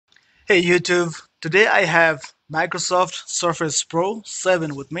Hey YouTube, today I have Microsoft Surface Pro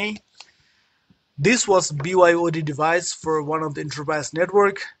 7 with me. This was BYOD device for one of the enterprise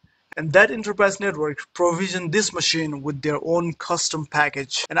network, and that enterprise network provisioned this machine with their own custom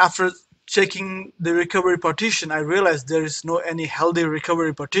package. And after checking the recovery partition, I realized there is no any healthy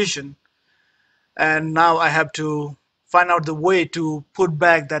recovery partition, and now I have to find out the way to put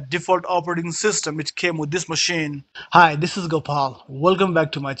back that default operating system which came with this machine. Hi, this is Gopal. Welcome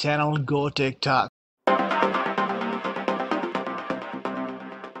back to my channel Go Tech Talk.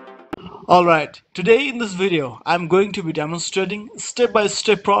 Alright, today in this video I'm going to be demonstrating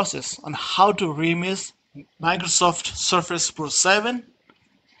step-by-step process on how to remix Microsoft Surface Pro 7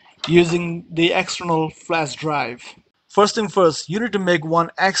 using the external flash drive. First thing first, you need to make one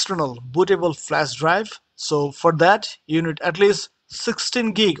external bootable flash drive. So for that you need at least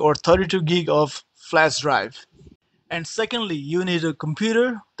 16 gig or 32 gig of flash drive. And secondly, you need a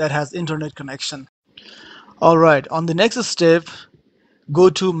computer that has internet connection. Alright, on the next step,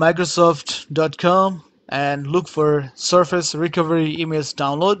 go to Microsoft.com and look for Surface Recovery Image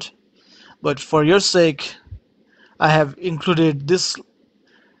Download. But for your sake, I have included this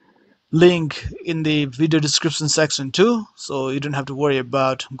link in the video description section too, so you don't have to worry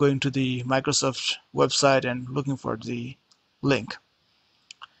about going to the Microsoft website and looking for the link.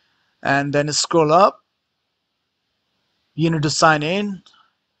 And then scroll up. You need to sign in.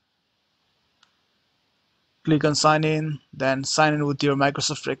 Click on sign in, then sign in with your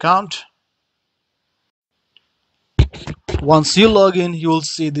Microsoft account. Once you log in, you will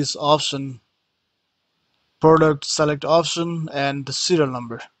see this option, product select option and the serial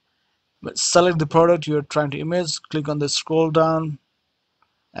number. But select the product you're trying to image, click on the scroll down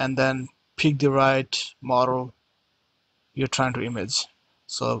and then pick the right model you're trying to image.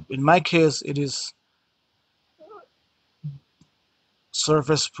 So in my case it is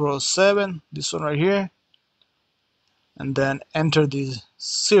Surface Pro 7, this one right here, and then enter the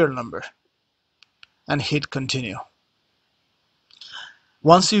serial number and hit continue.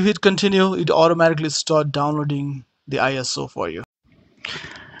 Once you hit continue, it automatically start downloading the ISO for you.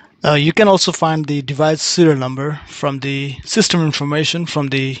 You can also find the device serial number from the system information from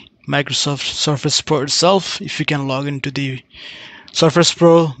the Microsoft Surface Pro itself if you can log into the Surface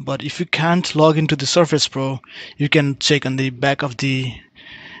Pro. But if you can't log into the Surface Pro, you can check on the back of the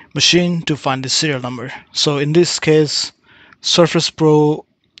machine to find the serial number. So in this case, Surface Pro,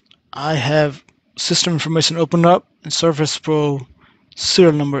 I have system information opened up, and Surface Pro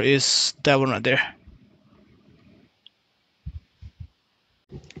serial number is that one right there.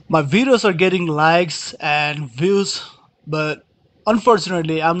 My videos are getting likes and views, but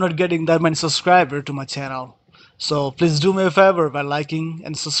unfortunately I'm not getting that many subscribers to my channel. So please do me a favor by liking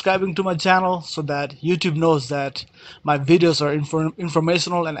and subscribing to my channel so that YouTube knows that my videos are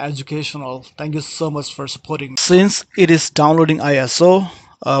informational and educational. Thank you so much for supporting me. Since it is downloading ISO,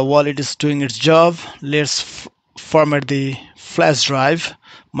 while it is doing its job, let's format the flash drive.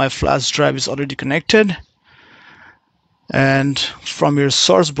 My flash drive is already connected. And from your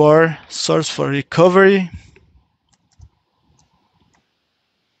source bar, search for recovery.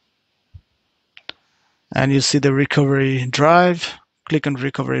 And you see the recovery drive. Click on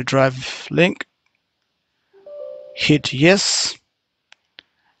recovery drive link. Hit yes.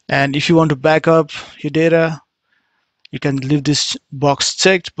 And if you want to back up your data, you can leave this box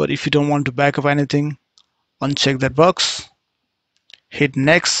checked. But if you don't want to back up anything, uncheck that box. Hit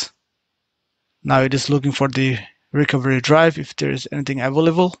next. Now it is looking for the recovery drive if there is anything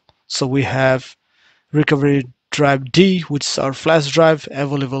available. So we have recovery drive D, which is our flash drive,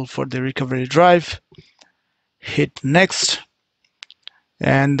 available for the recovery drive. Hit next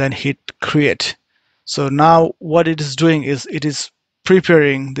and then hit create. So now what it is doing is it is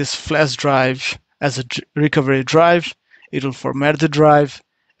preparing this flash drive as a recovery drive. It will format the drive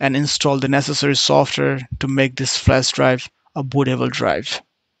and install the necessary software to make this flash drive a bootable drive.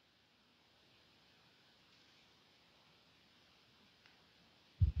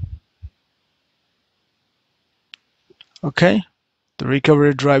 Okay, the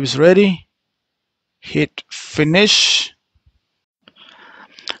recovery drive is ready. Hit finish.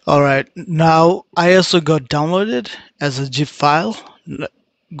 Alright, now ISO got downloaded as a zip file.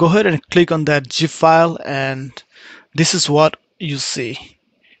 Go ahead and click on that zip file and this is what you see.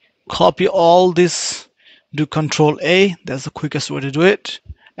 Copy all this, do Control A, that's the quickest way to do it,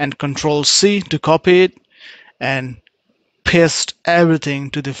 and Control C to copy it and paste everything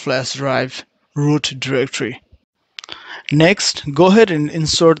to the flash drive root directory. Next, go ahead and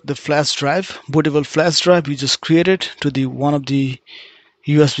insert the flash drive, bootable flash drive you just created, to the one of the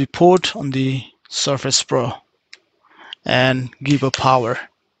USB port on the Surface Pro and give a power.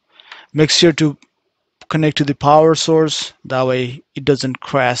 Make sure to connect to the power source, that way it doesn't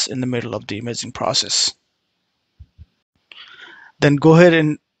crash in the middle of the imaging process. Then go ahead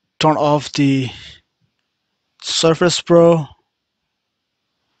and turn off the Surface Pro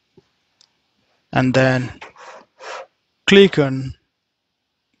and then click on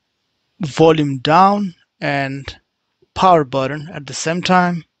volume down and power button at the same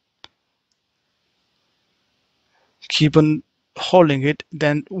time. Keep on holding it.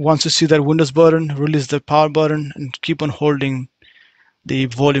 Then once you see that Windows button, release the power button and keep on holding the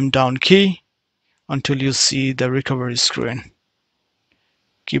volume down key until you see the recovery screen.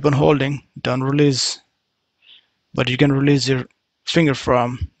 Keep on holding, don't release, but you can release your finger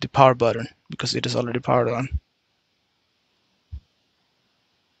from the power button because it is already powered on.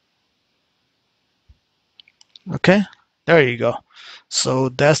 Okay, there you go. So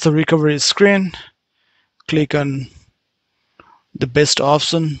that's the recovery screen. Click on the best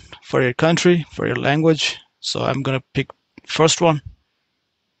option for your country, for your language. So I'm gonna pick first one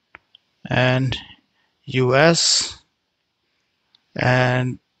and US,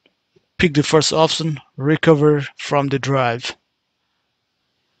 and pick the first option, recover from the drive.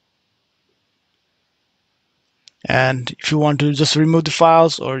 And if you want to just remove the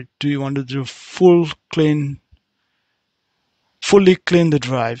files, or do you want to do fully clean the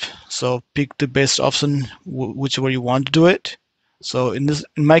drive, so pick the best option, whichever you want to do it. So in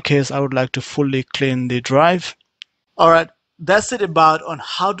my case, I would like to fully clean the drive. Alright, that's it about on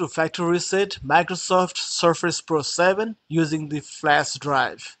how to factory reset Microsoft Surface Pro 7 using the flash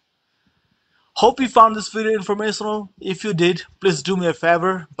drive. Hope you found this video informational. If you did, please do me a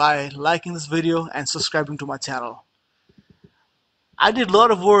favor by liking this video and subscribing to my channel. I did a lot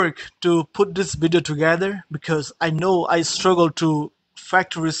of work to put this video together because I know I struggled to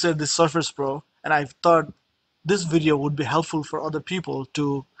factory reset the Surface Pro, and I thought this video would be helpful for other people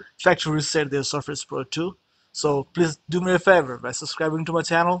to factory reset their Surface Pro too. So please do me a favor by subscribing to my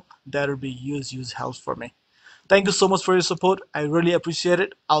channel. That would be huge help for me. Thank you so much for your support. I really appreciate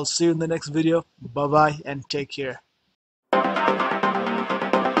it. I'll see you in the next video. Bye bye and take care.